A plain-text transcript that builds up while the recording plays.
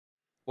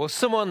Well,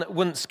 someone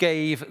once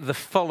gave the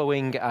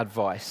following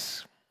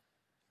advice.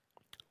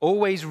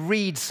 Always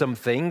read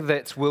something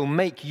that will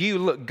make you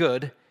look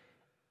good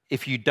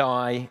if you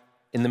die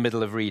in the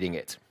middle of reading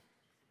it.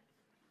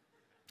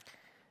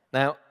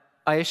 Now,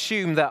 I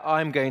assume that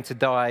I'm going to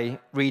die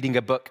reading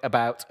a book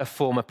about a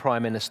former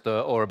prime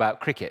minister or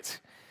about cricket,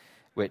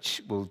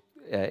 which will,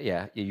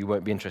 you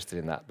won't be interested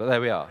in that, but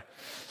there we are.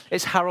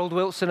 It's Harold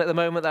Wilson at the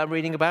moment that I'm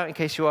reading about, in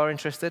case you are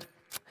interested.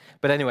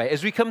 But anyway,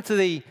 as we come to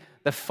the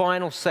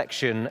final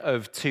section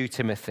of 2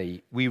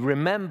 Timothy, we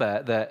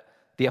remember that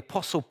the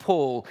Apostle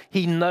Paul,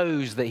 he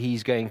knows that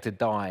he's going to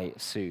die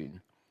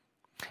soon.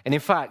 And in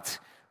fact,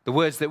 the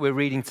words that we're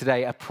reading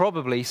today are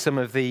probably some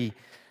of the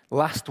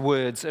last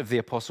words of the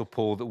Apostle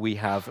Paul that we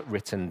have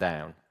written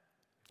down.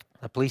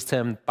 Now, please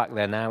turn back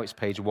there now. It's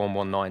page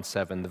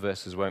 1197. The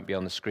verses won't be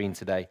on the screen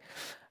today.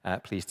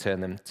 Please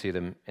turn to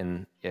them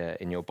in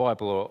your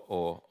Bible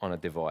or on a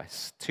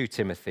device. 2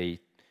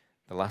 Timothy,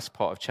 the last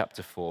part of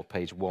chapter 4,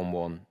 page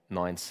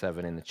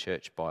 1197 in the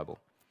church Bible.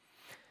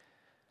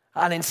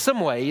 And in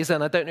some ways,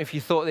 and I don't know if you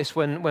thought this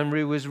when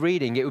Rue was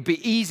reading, it would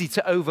be easy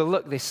to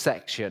overlook this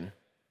section.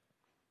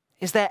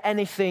 Is there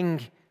anything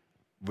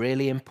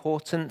really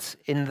important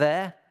in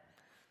there?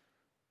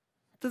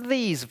 Do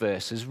these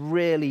verses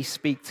really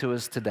speak to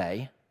us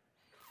today?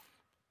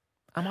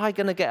 Am I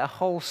going to get a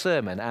whole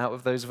sermon out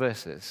of those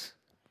verses?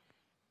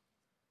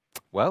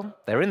 Well,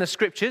 they're in the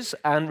scriptures,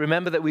 and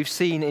remember that we've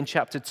seen in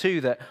chapter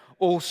 2 that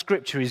all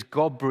scripture is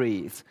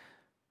God-breathed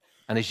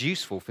and is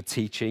useful for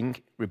teaching,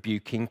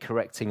 rebuking,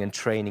 correcting, and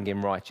training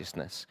in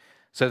righteousness,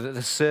 so that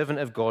the servant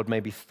of God may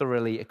be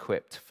thoroughly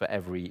equipped for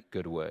every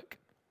good work.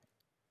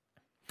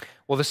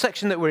 Well, the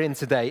section that we're in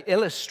today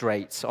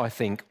illustrates, I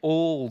think,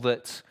 all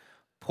that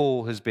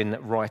Paul has been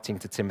writing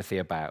to Timothy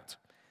about.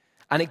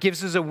 And it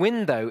gives us a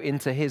window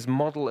into his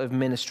model of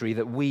ministry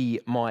that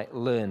we might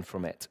learn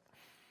from it.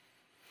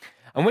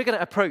 And we're going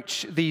to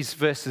approach these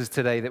verses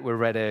today that were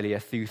read earlier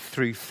through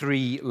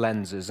 3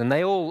 lenses. And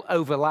they all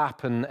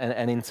overlap and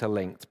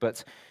interlinked.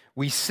 But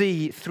we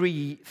see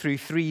through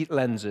 3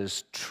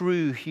 lenses: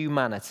 true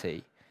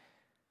humanity,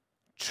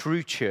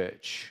 true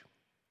church,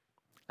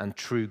 and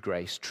true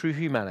grace. True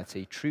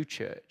humanity, true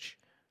church,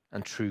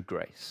 and true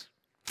grace.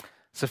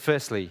 So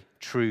firstly,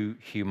 true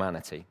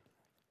humanity.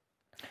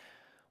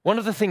 One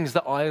of the things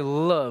that I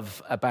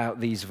love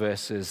about these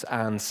verses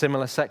and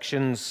similar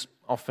sections,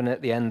 often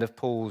at the end of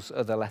Paul's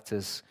other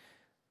letters,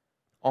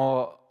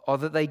 are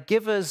that they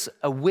give us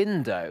a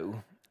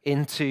window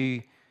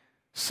into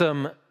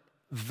some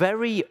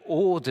very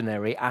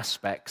ordinary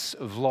aspects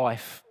of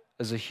life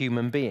as a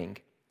human being.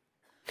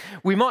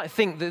 We might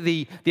think that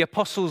the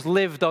apostles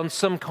lived on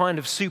some kind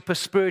of super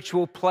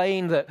spiritual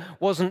plane that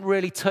wasn't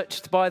really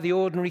touched by the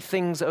ordinary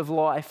things of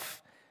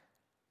life.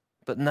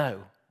 But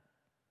no.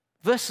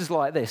 Verses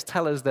like this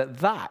tell us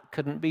that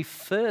couldn't be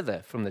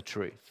further from the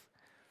truth.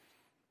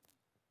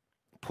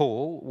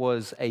 Paul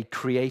was a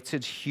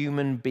created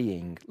human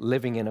being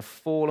living in a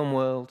fallen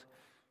world,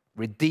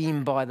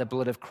 redeemed by the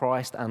blood of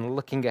Christ and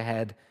looking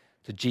ahead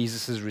to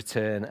Jesus'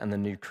 return and the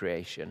new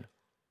creation.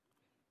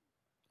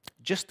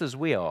 Just as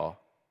we are,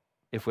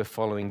 if we're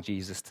following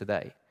Jesus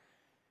today.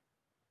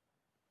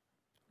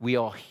 We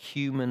are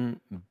human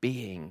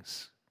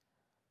beings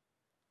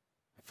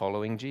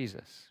following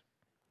Jesus.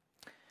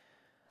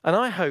 And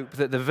I hope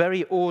that the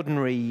very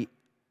ordinary,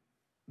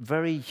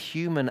 very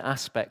human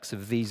aspects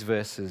of these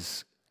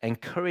verses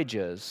encourage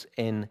us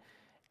in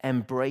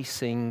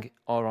embracing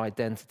our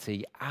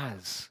identity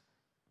as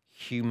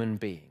human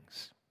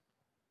beings,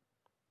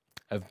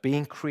 of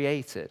being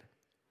created,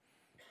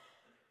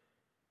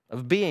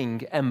 of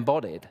being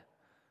embodied,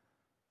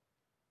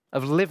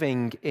 of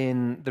living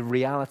in the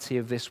reality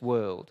of this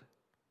world,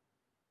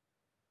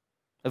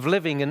 of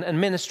living and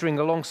ministering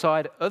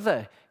alongside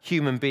other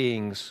human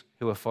beings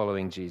who are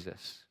following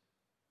Jesus,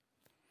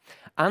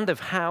 and of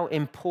how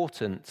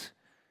important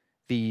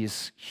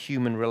these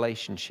human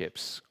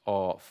relationships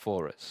are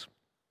for us.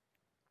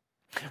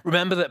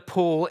 Remember that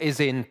Paul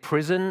is in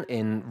prison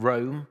in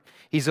Rome.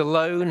 He's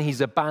alone, he's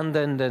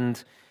abandoned,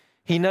 and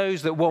he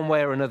knows that one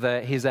way or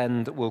another his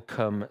end will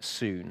come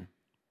soon.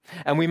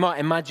 And we might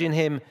imagine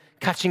him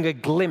catching a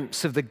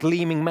glimpse of the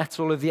gleaming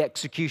metal of the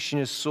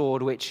executioner's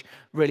sword, which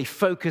really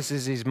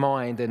focuses his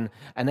mind and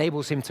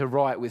enables him to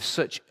write with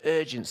such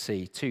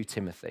urgency to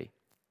Timothy.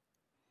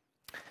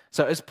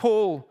 So as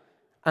Paul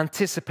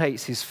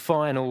anticipates his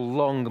final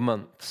long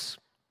months,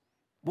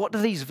 what do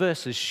these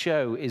verses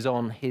show is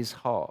on his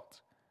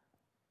heart?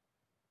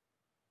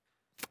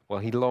 Well,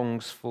 he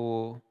longs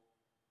for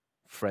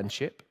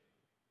friendship,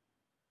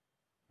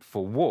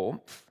 for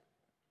warmth,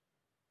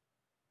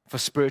 for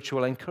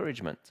spiritual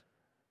encouragement,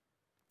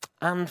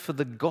 and for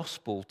the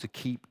gospel to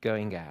keep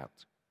going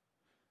out.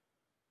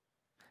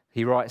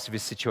 He writes of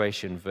his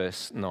situation,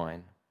 verse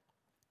 9.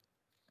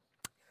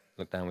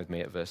 Look down with me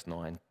at verse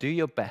 9. Do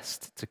your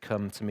best to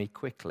come to me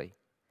quickly.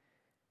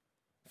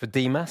 For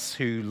Demas,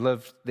 who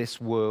loved this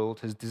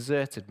world, has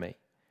deserted me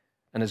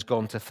and has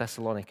gone to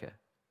Thessalonica.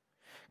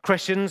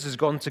 Crescens has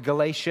gone to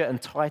Galatia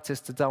and Titus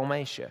to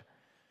Dalmatia.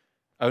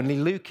 Only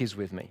Luke is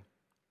with me.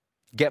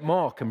 Get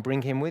Mark and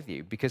bring him with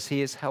you, because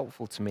he is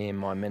helpful to me in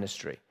my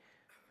ministry.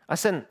 I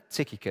sent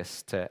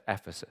Tychicus to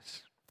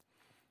Ephesus.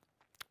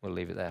 We'll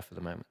leave it there for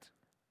the moment.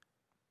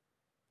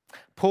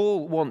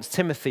 Paul wants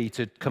Timothy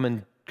to come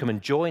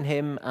and join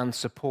him and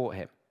support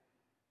him.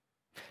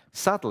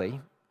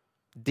 Sadly,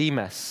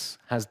 Demas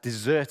has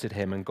deserted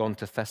him and gone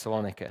to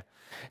Thessalonica.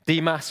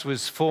 Demas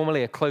was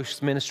formerly a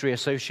close ministry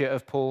associate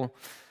of Paul,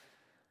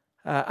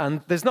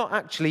 and there's not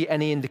actually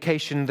any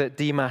indication that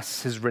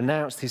Demas has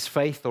renounced his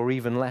faith or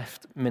even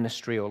left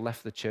ministry or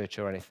left the church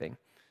or anything.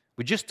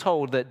 We're just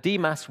told that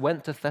Demas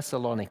went to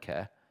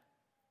Thessalonica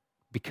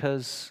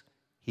because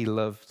he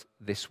loved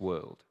this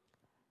world.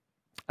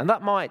 And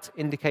that might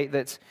indicate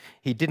that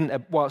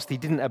whilst he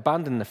didn't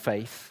abandon the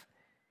faith,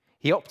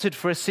 he opted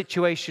for a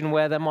situation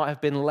where there might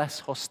have been less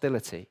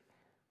hostility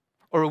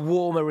or a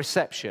warmer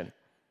reception,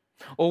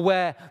 or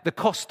where the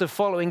cost of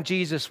following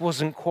Jesus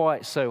wasn't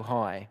quite so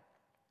high.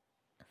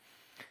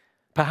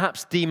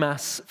 Perhaps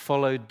Demas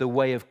followed the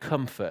way of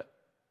comfort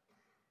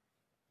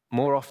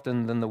more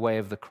often than the way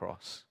of the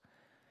cross.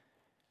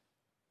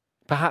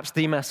 Perhaps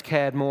Demas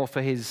cared more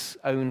for his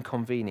own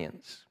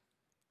convenience.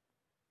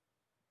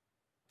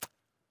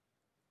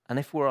 And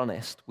if we're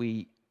honest,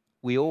 we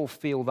all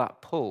feel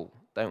that pull,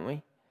 don't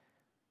we?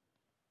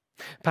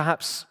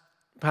 Perhaps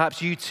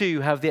you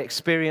too have the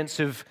experience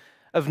of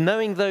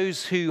knowing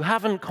those who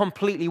haven't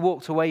completely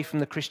walked away from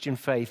the Christian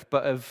faith,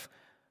 but have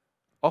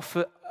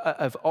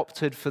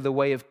opted for the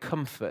way of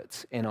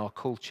comfort in our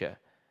culture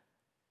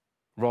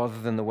rather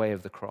than the way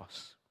of the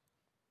cross.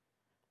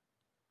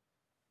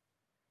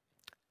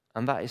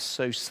 And that is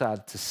so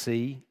sad to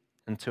see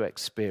and to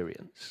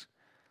experience.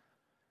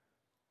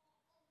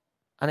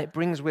 And it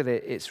brings with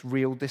it its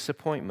real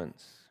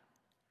disappointments.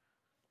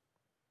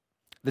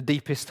 The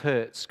deepest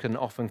hurts can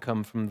often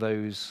come from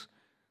those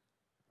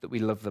that we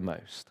love the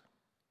most.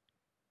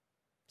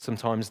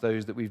 Sometimes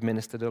those that we've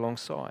ministered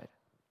alongside.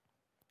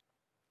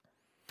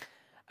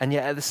 And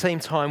yet at the same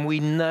time, we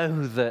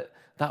know that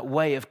that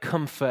way of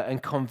comfort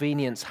and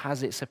convenience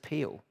has its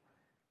appeal.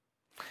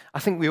 I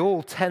think we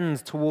all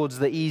tend towards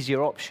the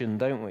easier option,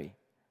 don't we?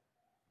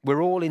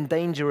 We're all in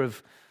danger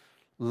of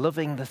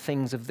loving the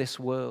things of this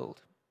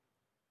world.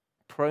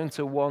 Prone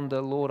to wander,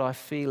 Lord, I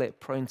feel it,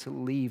 prone to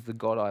leave the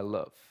God I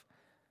love.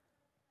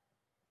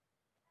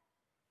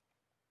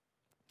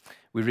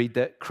 We read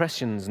that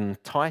Crescens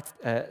and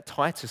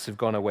Titus have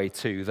gone away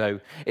too,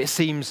 though it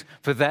seems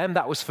for them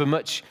that was for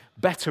much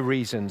better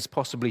reasons,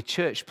 possibly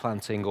church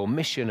planting or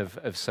mission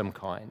of some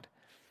kind.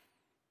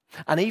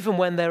 And even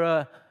when there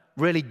are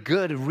really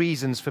good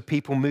reasons for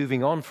people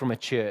moving on from a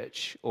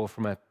church or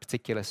from a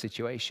particular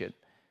situation,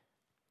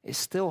 it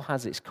still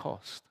has its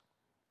cost.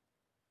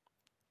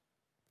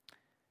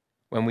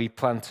 When we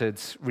planted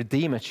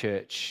Redeemer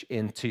Church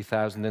in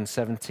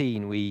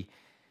 2017, we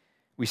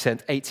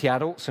sent 80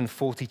 adults and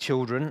 40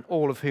 children,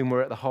 all of whom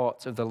were at the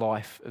heart of the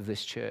life of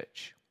this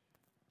church.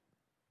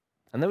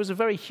 And there was a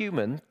very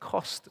human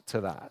cost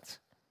to that.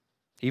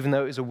 Even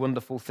though it was a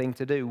wonderful thing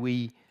to do,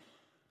 we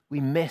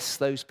miss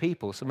those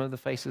people. Some of the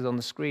faces on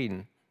the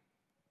screen,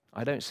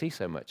 I don't see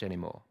so much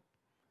anymore.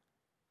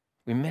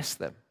 We miss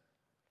them.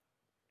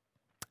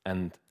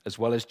 And as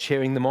well as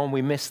cheering them on,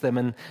 we miss them.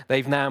 And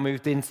they've now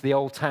moved into the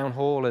old town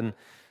hall, and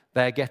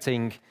they're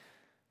getting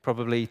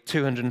probably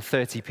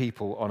 230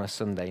 people on a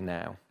Sunday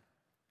now.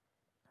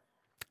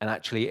 And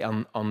actually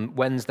on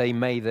Wednesday,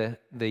 May the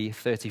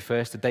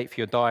 31st, a date for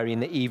your diary, in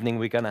the evening,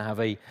 we're going to have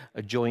a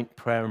joint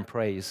prayer and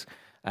praise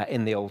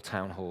in the old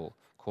town hall,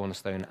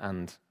 Cornerstone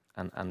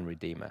and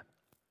Redeemer.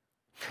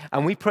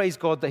 And we praise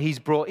God that he's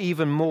brought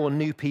even more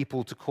new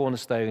people to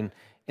Cornerstone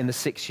in the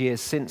 6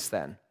 years since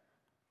then.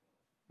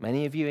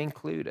 Many of you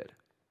included.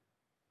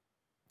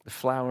 The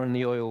flour and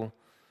the oil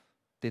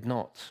did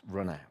not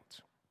run out.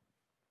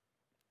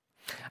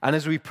 And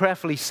as we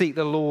prayerfully seek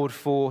the Lord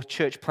for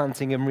church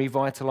planting and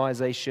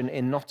revitalization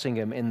in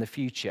Nottingham in the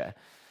future,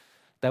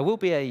 there will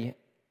be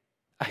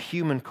a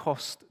human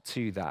cost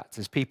to that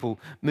as people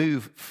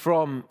move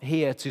from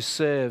here to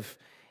serve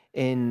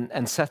in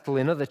and settle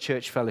in other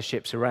church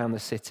fellowships around the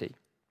city,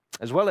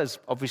 as well as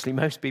obviously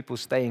most people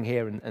staying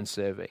here and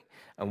serving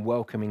and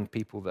welcoming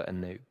people that are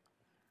new.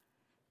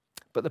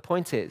 But the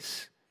point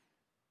is,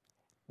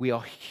 we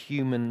are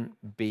human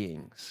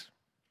beings.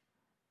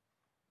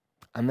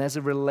 And there's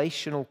a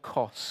relational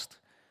cost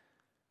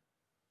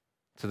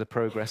to the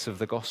progress of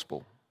the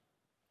gospel.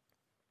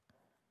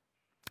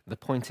 The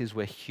point is,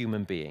 we're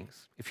human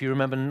beings. If you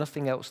remember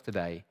nothing else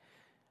today,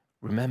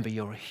 remember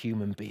you're a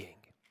human being.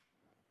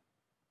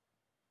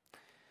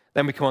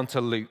 Then we come on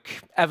to Luke.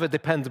 Ever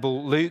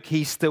dependable Luke,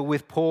 he's still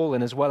with Paul,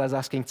 and as well as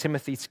asking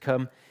Timothy to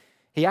come,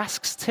 he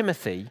asks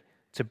Timothy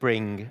to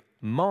bring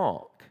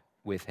Mark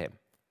with him.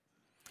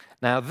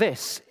 Now,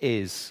 this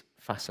is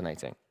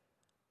fascinating,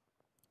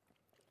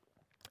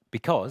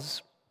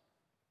 because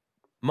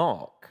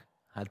Mark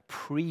had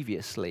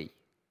previously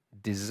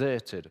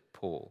deserted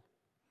Paul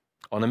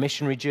on a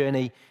missionary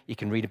journey. You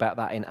can read about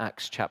that in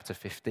Acts chapter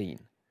 15.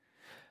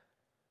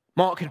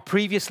 Mark had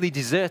previously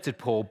deserted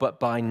Paul, but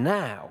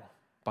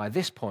by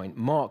this point,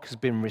 Mark has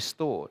been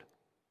restored.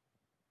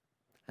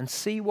 And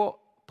see what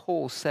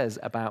Paul says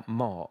about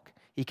Mark.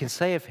 He can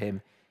say of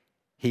him,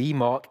 he,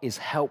 Mark, is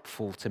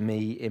helpful to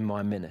me in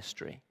my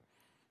ministry.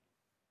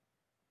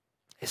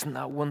 Isn't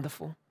that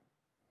wonderful?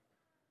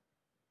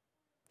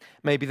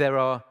 Maybe there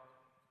are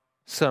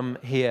some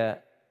here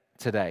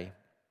today,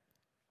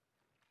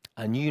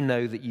 and you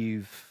know that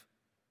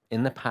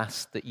in the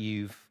past, that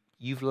you've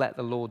let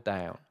the Lord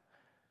down.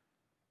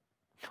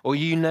 Or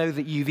you know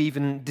that you've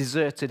even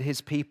deserted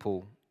his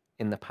people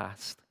in the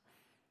past.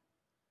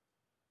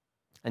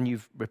 And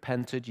you've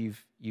repented,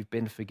 you've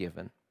been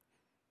forgiven.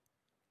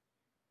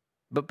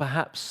 But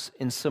perhaps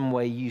in some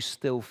way you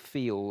still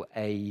feel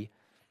a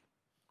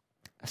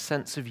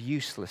sense of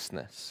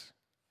uselessness.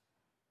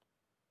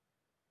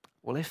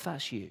 Well, if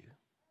that's you,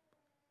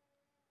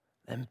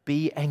 then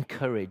be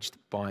encouraged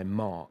by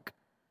Mark.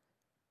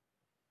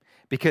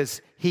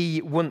 Because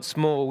he once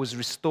more was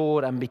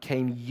restored and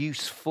became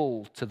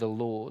useful to the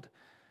Lord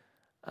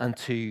and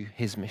to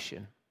his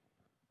mission.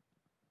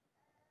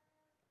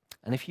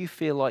 And if you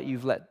feel like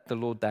you've let the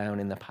Lord down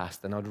in the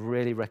past, then I'd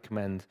really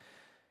recommend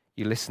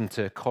you listen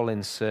to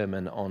Colin's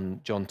sermon on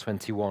John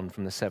 21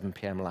 from the 7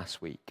 p.m.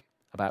 last week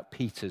about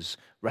Peter's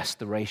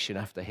restoration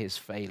after his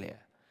failure.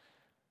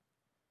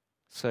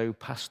 So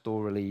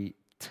pastorally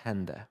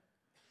tender.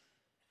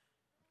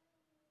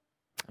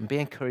 And be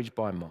encouraged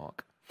by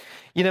Mark.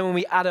 You know, when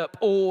we add up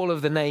all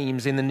of the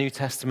names in the New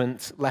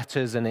Testament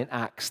letters and in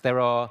Acts, there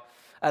are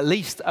at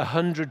least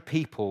 100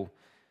 people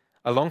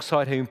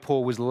alongside whom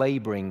Paul was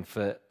laboring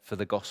for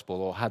the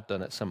gospel, or had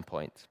done at some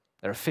point.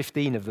 There are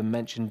 15 of them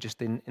mentioned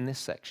just in this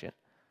section.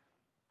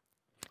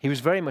 He was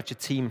very much a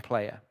team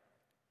player.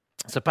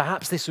 So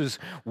perhaps this was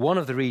one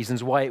of the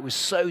reasons why it was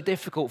so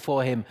difficult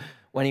for him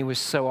when he was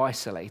so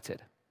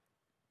isolated.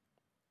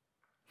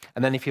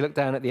 And then if you look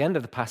down at the end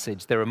of the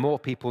passage, there are more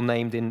people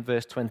named in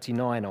verse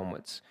 29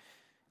 onwards.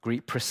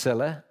 Greet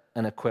Priscilla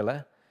and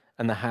Aquila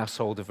and the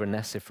household of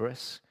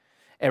Onesiphorus.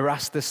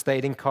 Erastus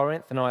stayed in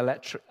Corinth, and I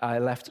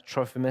left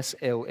Trophimus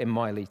ill in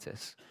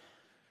Miletus.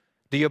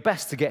 Do your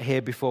best to get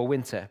here before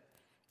winter.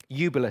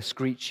 Eubulus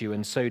greets you,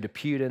 and so do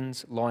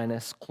Pudens,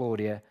 Linus,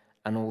 Claudia,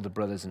 and all the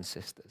brothers and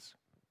sisters.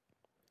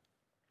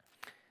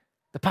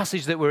 The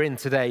passage that we're in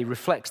today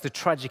reflects the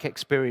tragic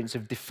experience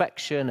of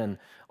defection and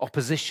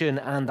opposition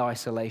and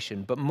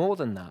isolation. But more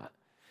than that,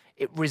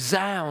 it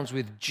resounds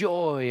with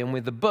joy and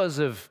with the buzz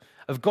of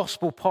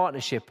gospel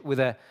partnership with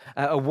a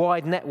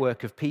wide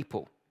network of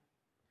people.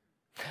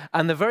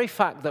 And the very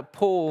fact that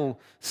Paul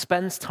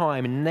spends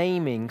time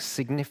naming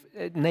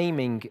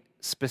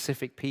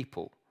specific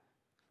people,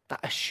 that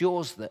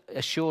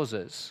assures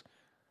us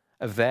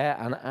of their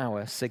and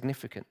our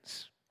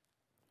significance.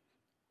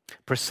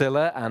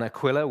 Priscilla and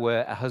Aquila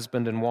were a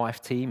husband and wife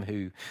team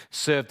who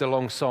served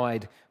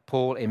alongside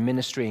Paul in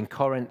ministry in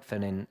Corinth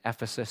and in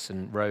Ephesus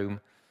and Rome.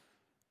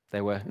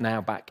 They were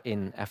now back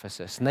in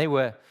Ephesus. And they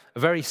were a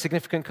very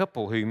significant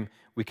couple whom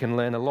we can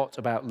learn a lot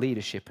about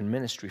leadership and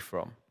ministry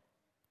from.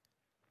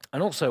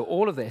 And also,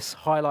 all of this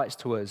highlights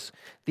to us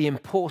the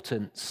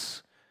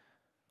importance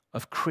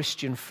of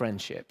Christian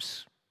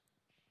friendships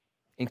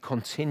in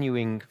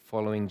continuing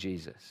following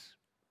Jesus.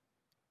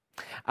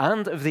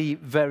 And of the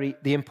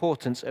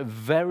importance of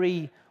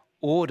very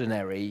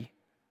ordinary,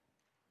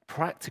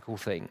 practical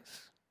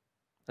things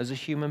as a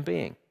human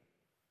being.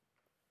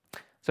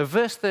 So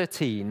verse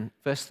 13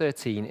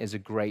 is a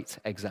great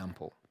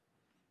example.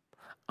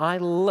 I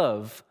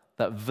love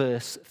that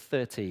verse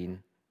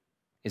 13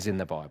 is in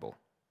the Bible.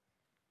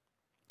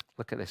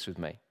 Look at this with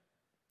me.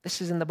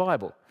 This is in the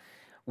Bible.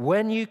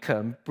 When you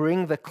come,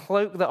 bring the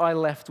cloak that I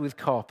left with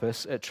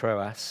Carpus at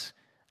Troas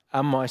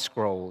and my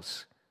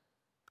scrolls,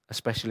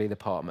 especially the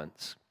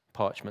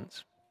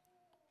parchments.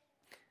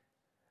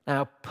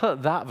 Now,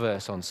 put that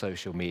verse on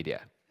social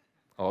media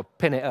or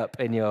pin it up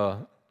on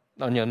your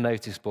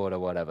notice board or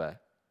whatever.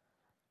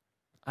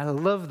 I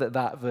love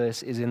that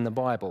verse is in the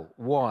Bible.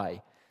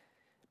 Why?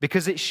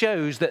 Because it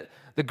shows that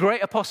the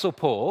great apostle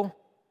Paul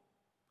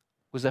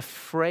was a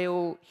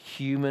frail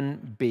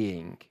human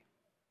being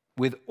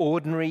with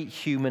ordinary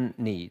human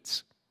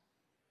needs.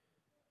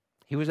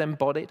 He was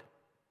embodied.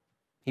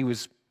 He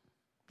was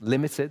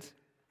limited.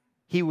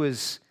 He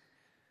was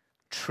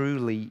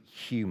truly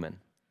human.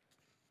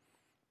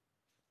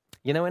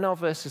 You know, in our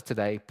verses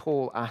today,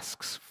 Paul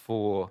asks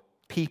for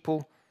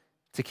people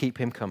to keep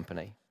him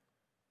company.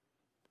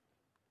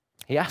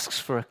 He asks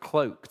for a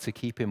cloak to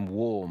keep him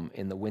warm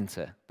in the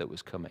winter that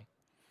was coming.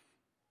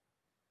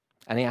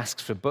 And he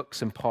asks for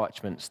books and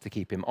parchments to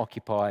keep him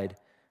occupied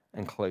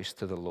and close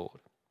to the Lord.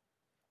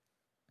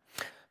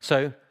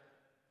 So,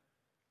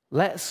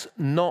 let's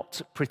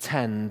not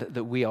pretend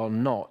that we are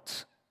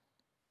not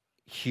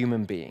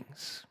human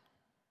beings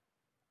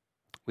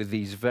with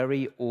these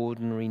very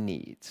ordinary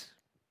needs.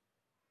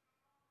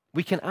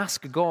 We can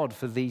ask God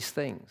for these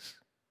things.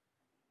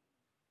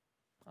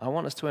 I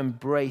want us to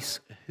embrace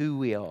who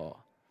we are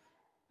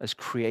as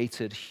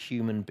created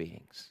human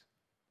beings.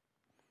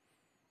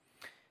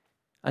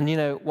 And you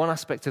know, one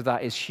aspect of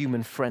that is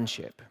human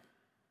friendship.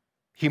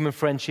 Human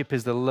friendship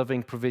is the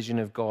loving provision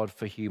of God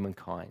for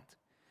humankind.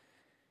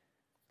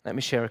 Let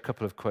me share a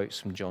couple of quotes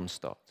from John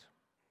Stott.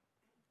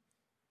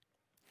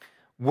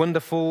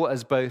 Wonderful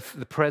as both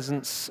the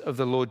presence of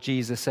the Lord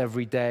Jesus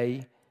every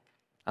day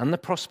and the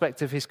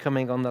prospect of his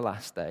coming on the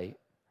last day,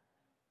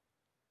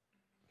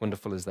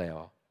 wonderful as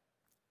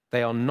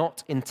they are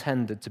not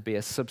intended to be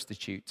a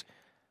substitute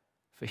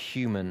for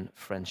human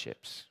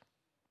friendships.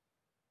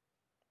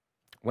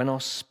 When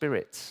our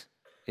spirit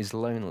is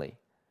lonely,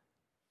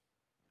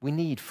 we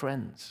need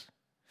friends.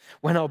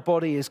 When our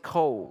body is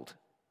cold,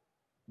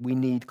 we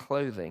need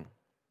clothing.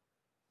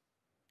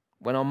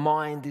 When our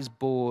mind is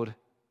bored,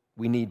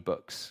 we need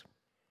books.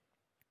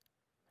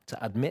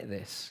 To admit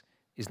this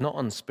is not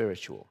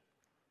unspiritual,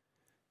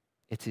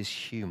 it is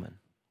human.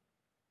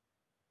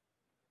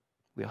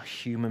 We are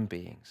human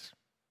beings.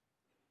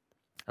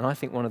 And I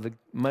think one of the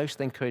most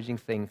encouraging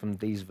things from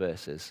these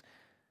verses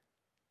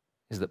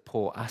is that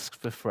Paul asks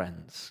for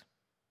friends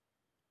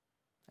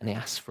and he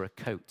asks for a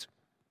coat.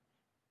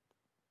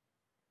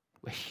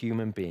 We're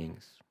human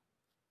beings.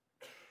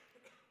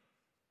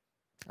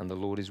 And the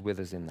Lord is with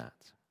us in that.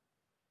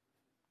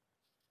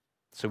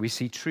 So we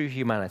see true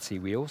humanity.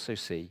 We also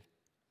see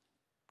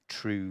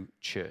true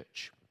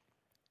church.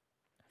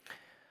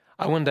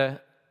 I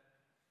wonder,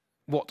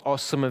 what are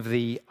some of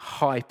the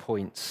high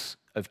points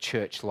of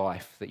church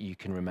life that you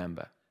can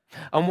remember?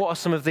 And what are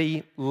some of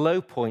the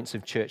low points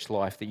of church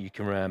life that you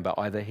can remember,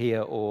 either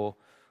here or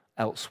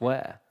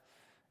elsewhere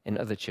in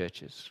other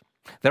churches?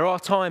 There are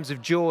times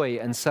of joy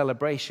and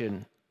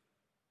celebration,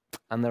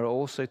 and there are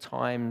also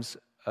times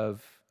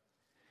of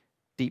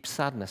deep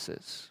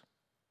sadnesses,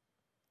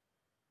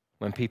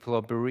 when people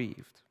are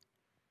bereaved,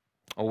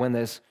 or when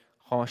there's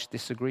harsh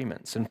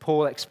disagreements. And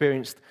Paul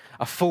experienced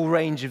a full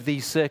range of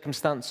these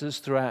circumstances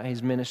throughout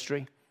his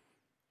ministry.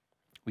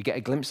 We get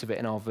a glimpse of it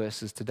in our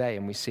verses today,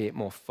 and we see it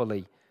more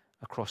fully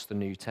across the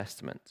New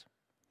Testament.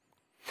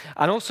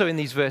 And also in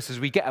these verses,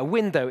 we get a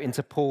window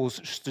into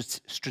Paul's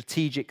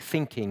strategic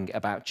thinking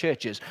about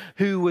churches.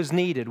 Who was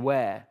needed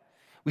where?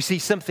 We see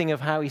something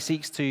of how he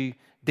seeks to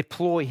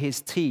deploy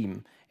his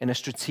team in a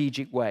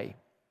strategic way.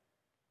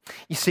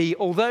 You see,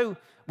 although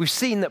we've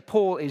seen that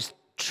Paul is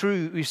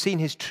true, we've seen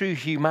his true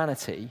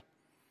humanity,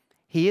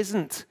 he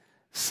isn't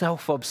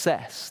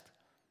self-obsessed.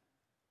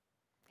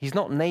 He's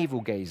not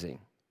navel-gazing.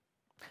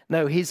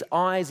 No, his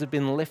eyes have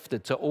been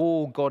lifted to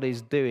all God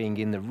is doing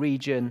in the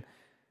region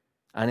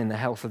and in the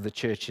health of the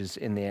churches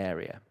in the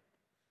area.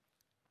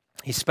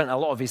 He spent a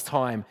lot of his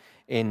time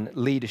in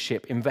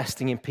leadership,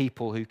 investing in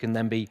people who can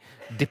then be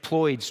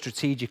deployed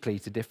strategically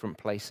to different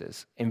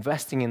places,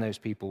 investing in those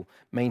people,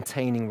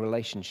 maintaining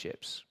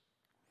relationships.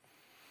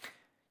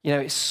 You know,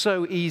 it's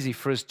so easy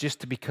for us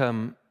just to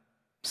become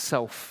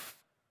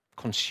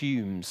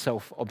self-consumed,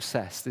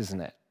 self-obsessed,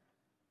 isn't it?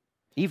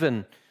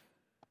 Even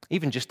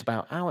just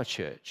about our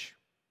church.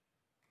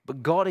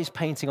 But God is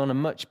painting on a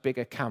much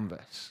bigger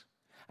canvas.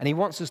 And he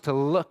wants us to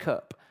look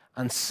up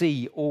and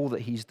see all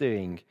that he's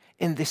doing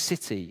in this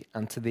city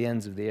and to the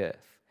ends of the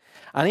earth.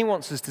 And he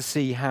wants us to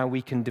see how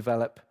we can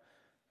develop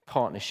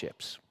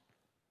partnerships.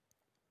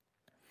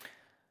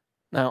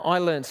 Now, I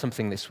learned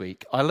something this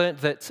week. I learned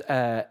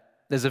that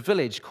there's a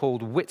village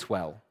called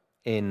Whitwell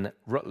in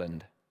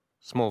Rutland,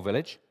 small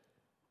village.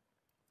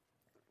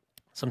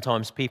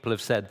 Sometimes people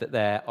have said that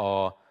there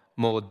are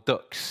more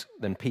ducks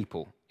than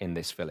people in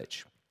this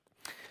village.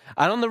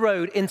 And on the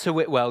road into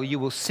Whitwell, you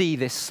will see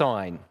this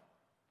sign.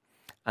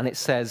 And it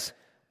says,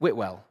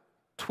 Whitwell,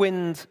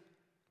 twinned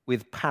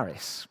with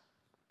Paris.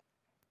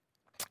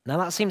 Now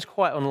that seems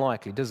quite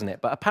unlikely, doesn't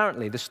it? But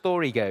apparently the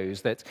story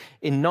goes that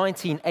in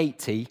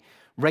 1980,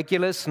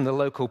 regulars from the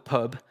local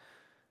pub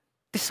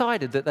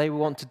decided that they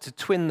wanted to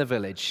twin the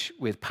village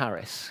with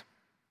Paris.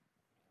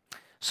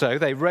 So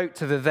they wrote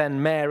to the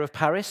then mayor of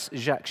Paris,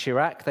 Jacques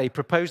Chirac. They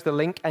proposed the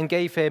link and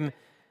gave him,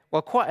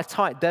 well, quite a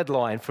tight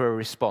deadline for a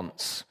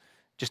response,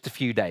 just a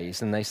few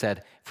days. And they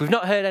said, if we've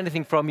not heard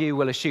anything from you,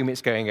 we'll assume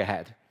it's going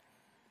ahead.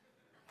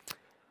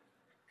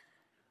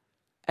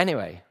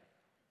 Anyway,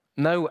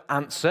 no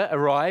answer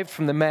arrived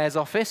from the mayor's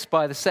office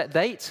by the set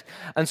date.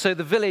 And so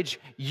the village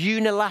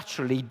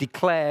unilaterally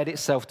declared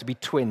itself to be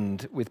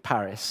twinned with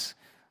Paris.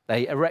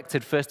 They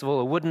erected, first of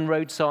all, a wooden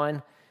road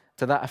sign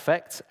to that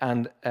effect,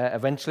 and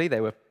eventually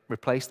they were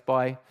replaced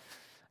by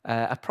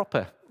a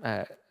proper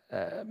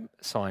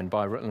sign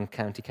by Rutland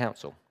County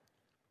Council.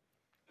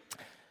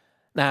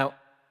 Now,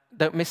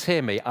 don't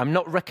mishear me, I'm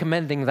not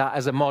recommending that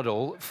as a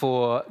model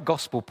for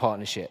gospel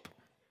partnership,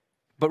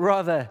 but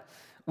rather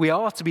we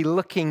are to be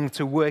looking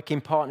to work in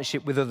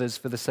partnership with others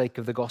for the sake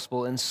of the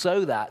gospel, and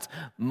so that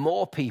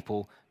more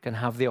people can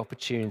have the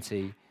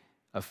opportunity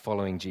of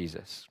following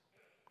Jesus.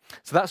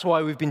 So that's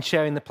why we've been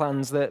sharing the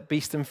plans that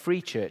Beeston Free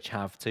Church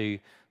have to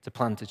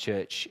plant a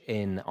church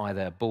in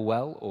either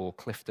Bulwell or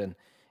Clifton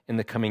in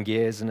the coming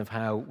years, and of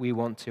how we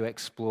want to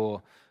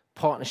explore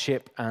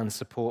partnership and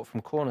support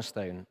from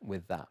Cornerstone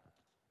with that.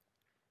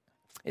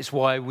 It's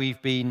why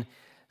we've been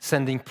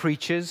sending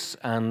preachers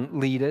and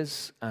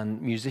leaders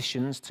and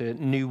musicians to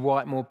New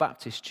Whitemore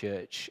Baptist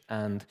Church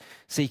and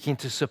seeking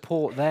to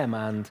support them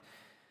and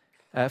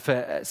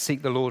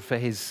seek the Lord for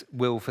his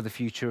will for the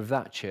future of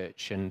that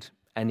church. And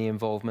any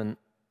involvement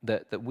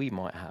that we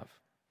might have.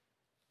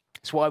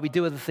 It's why we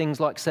do other things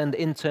like send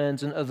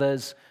interns and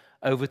others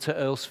over to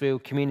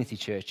Earlsfield Community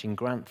Church in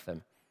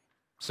Grantham,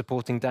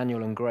 supporting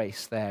Daniel and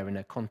Grace there in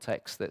a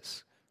context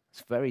that's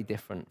very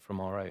different from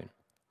our own.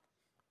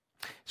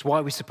 It's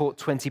why we support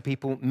 20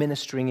 people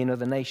ministering in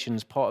other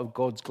nations, part of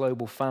God's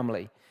global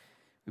family.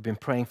 We've been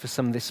praying for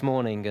some this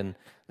morning, and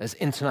there's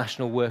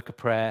international worker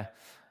prayer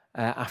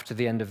after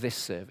the end of this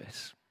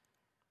service.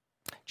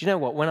 Do you know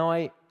what?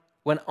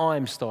 When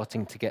I'm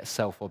starting to get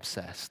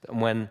self-obsessed,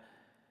 and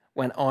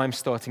when I'm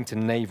starting to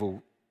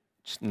navel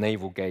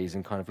gaze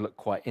and kind of look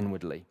quite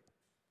inwardly,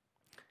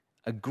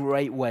 a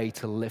great way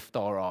to lift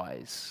our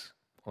eyes,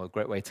 or a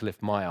great way to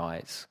lift my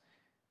eyes,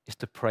 is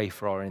to pray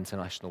for our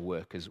international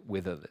workers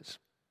with others.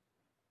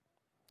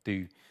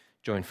 Do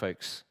join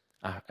folks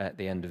at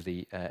the end of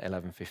the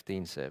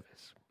 11:15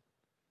 service.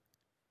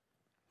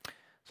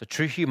 So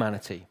true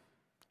humanity,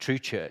 true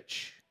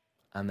church,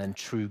 and then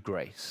true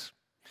grace.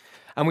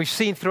 And we've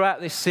seen throughout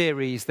this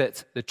series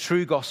that the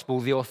true gospel,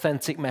 the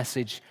authentic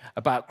message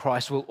about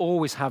Christ, will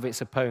always have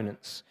its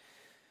opponents.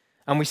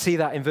 And we see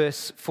that in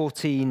verse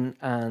 14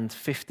 and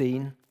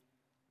 15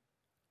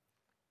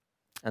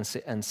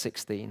 and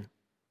 16.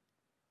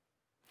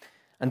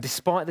 And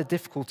despite the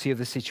difficulty of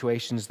the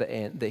situations that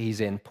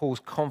he's in, Paul's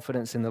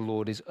confidence in the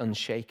Lord is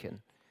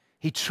unshaken.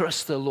 He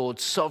trusts the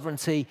Lord's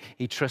sovereignty.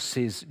 He trusts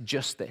his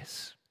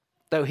justice.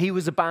 Though he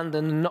was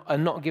abandoned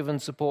and not given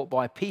support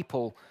by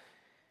people,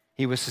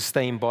 he was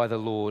sustained by the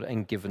Lord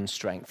and given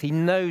strength. He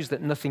knows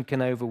that nothing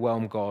can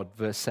overwhelm God,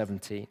 verse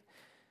 17.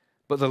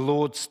 But the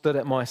Lord stood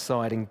at my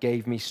side and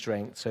gave me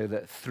strength so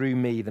that through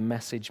me the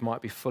message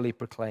might be fully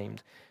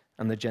proclaimed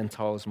and the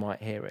Gentiles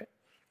might hear it.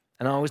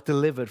 And I was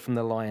delivered from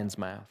the lion's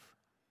mouth.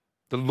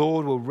 The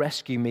Lord will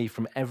rescue me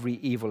from every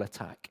evil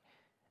attack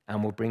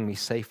and will bring me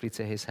safely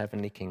to his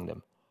heavenly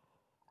kingdom.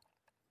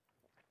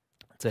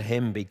 To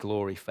him be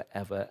glory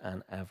forever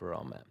and ever.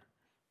 Amen.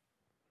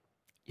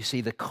 You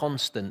see, the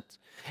constant,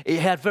 it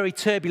had very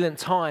turbulent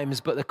times,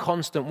 but the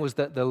constant was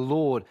that the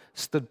Lord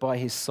stood by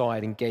his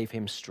side and gave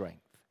him strength.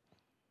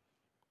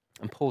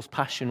 And Paul's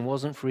passion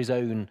wasn't for his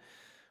own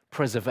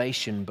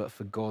preservation, but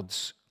for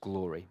God's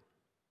glory.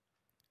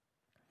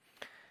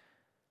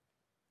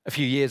 A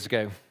few years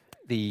ago,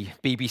 the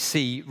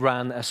BBC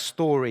ran a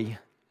story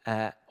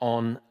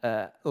on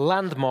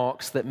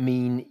landmarks that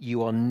mean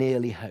you are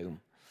nearly home.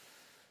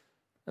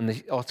 And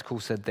the article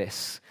said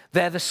this: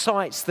 they're the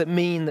sights that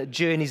mean that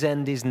journey's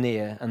end is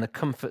near and the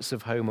comforts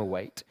of home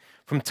await.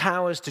 From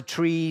towers to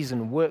trees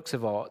and works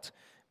of art,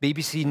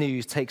 BBC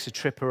News takes a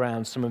trip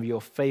around some of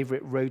your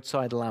favorite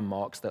roadside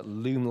landmarks that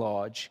loom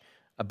large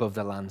above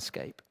the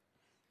landscape.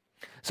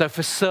 So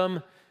for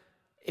some,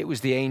 it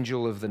was the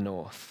Angel of the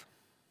North.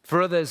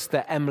 For others,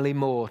 the Emily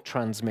Moore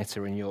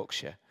transmitter in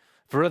Yorkshire.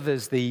 For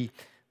others, the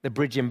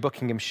bridge in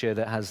Buckinghamshire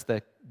that has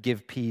the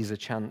Give Peas a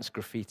Chance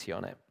graffiti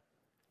on it.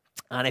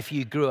 And if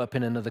you grew up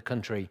in another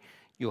country,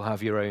 you'll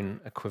have your own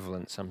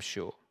equivalents, I'm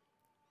sure.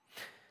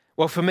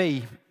 Well, for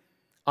me,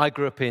 I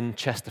grew up in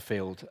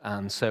Chesterfield,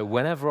 and so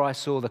whenever I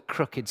saw the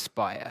Crooked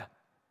Spire,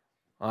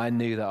 I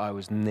knew that I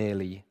was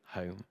nearly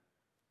home.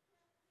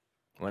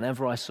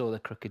 Whenever I saw the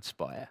Crooked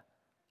Spire,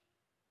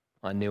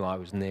 I knew I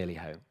was nearly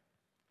home.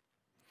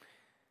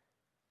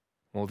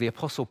 Well, the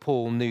Apostle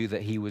Paul knew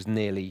that he was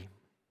nearly,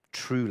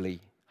 truly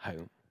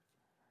home.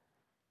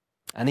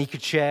 And he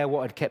could share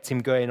what had kept him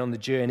going on the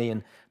journey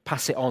and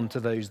pass it on to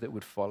those that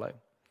would follow.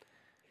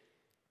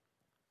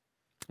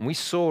 And we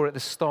saw at the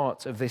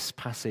start of this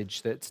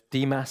passage that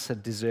Demas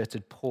had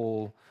deserted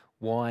Paul.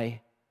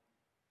 Why?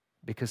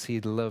 Because he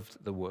had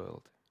loved the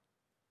world.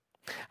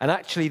 And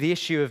actually, the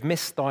issue of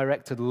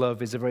misdirected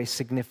love is a very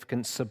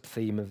significant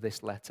sub-theme of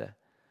this letter.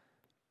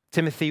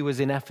 Timothy was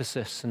in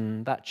Ephesus,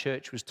 and that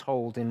church was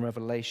told in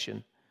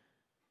Revelation,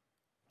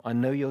 I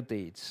know your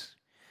deeds,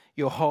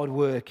 your hard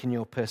work and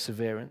your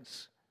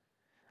perseverance.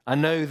 I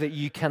know that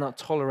you cannot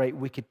tolerate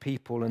wicked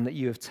people and that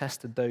you have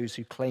tested those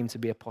who claim to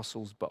be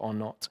apostles but are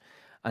not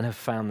and have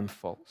found them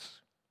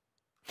false.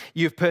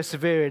 You have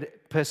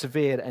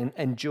persevered and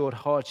endured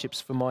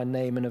hardships for my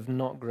name and have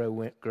not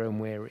grown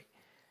weary.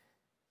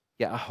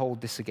 Yet I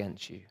hold this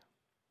against you.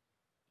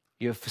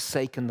 You have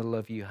forsaken the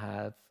love you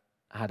had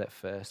at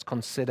first.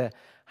 Consider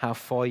how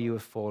far you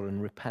have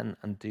fallen. Repent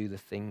and do the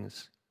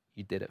things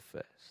you did at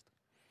first.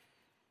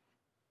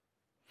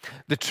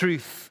 The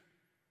truth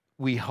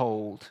we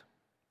hold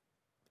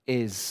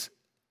is,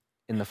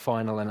 in the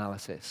final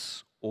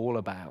analysis, all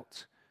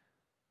about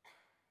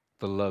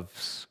the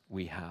loves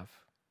we have.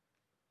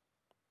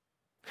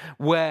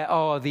 Where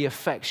are the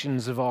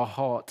affections of our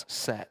heart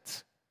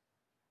set?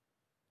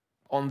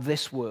 On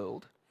this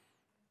world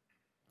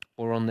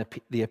or on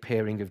the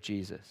appearing of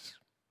Jesus?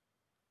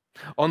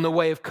 On the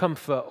way of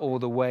comfort or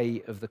the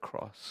way of the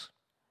cross?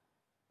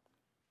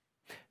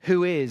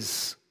 Who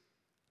is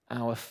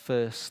our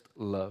first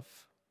love?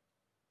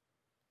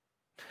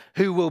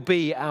 Who will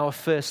be our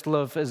first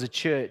love as a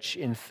church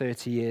in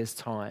 30 years'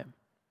 time?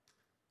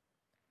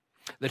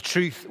 The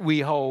truth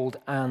we hold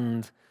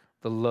and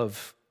the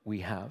love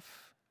we have.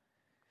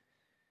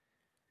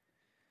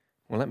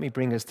 Well, let me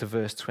bring us to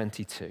verse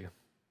 22.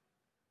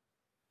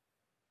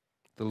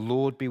 The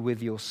Lord be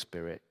with your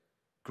spirit.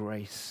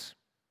 Grace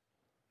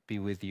be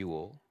with you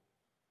all.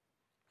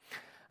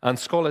 And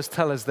scholars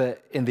tell us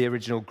that in the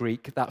original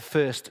Greek, that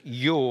first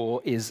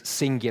your is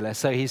singular.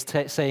 So he's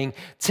saying,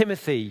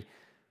 Timothy,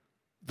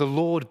 the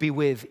Lord be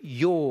with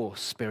your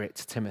spirit,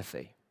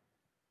 Timothy.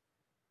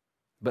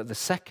 But the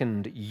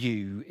second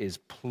you is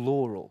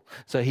plural.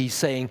 So he's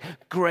saying,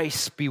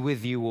 grace be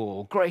with you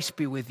all. Grace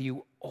be with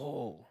you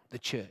all, the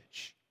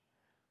church.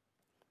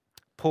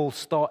 Paul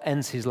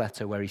ends his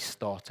letter where he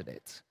started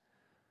it,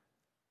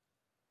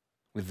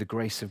 with the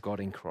grace of God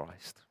in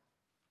Christ.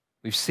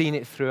 We've seen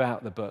it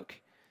throughout the book.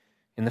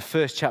 In the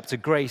first chapter,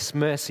 grace,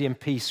 mercy, and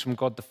peace from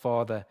God the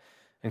Father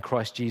and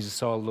Christ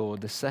Jesus our Lord.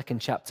 The second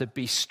chapter,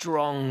 be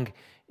strong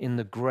in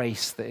the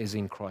grace that is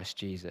in Christ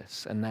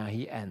Jesus. And now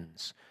he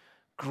ends,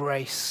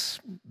 grace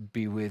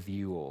be with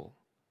you all.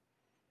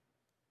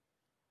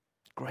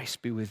 Grace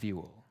be with you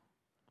all.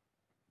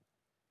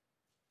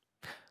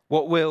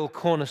 What will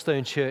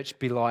Cornerstone Church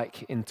be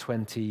like in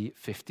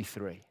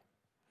 2053?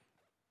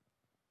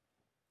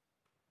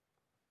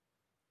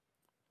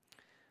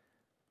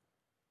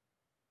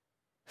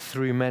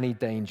 Through many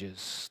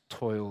dangers,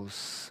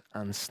 toils,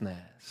 and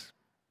snares,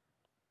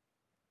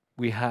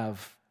 we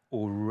have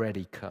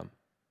already come.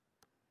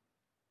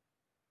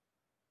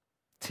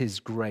 'Tis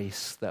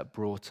grace that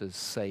brought us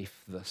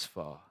safe thus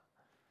far,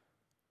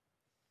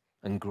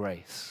 and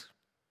grace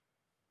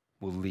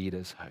will lead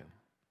us home.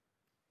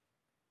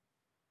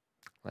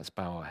 Let's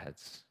bow our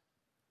heads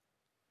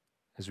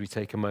as we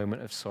take a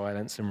moment of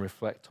silence and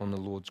reflect on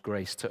the Lord's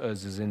grace to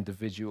us as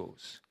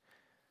individuals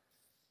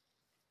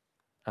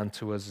and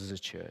to us as a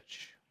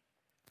church.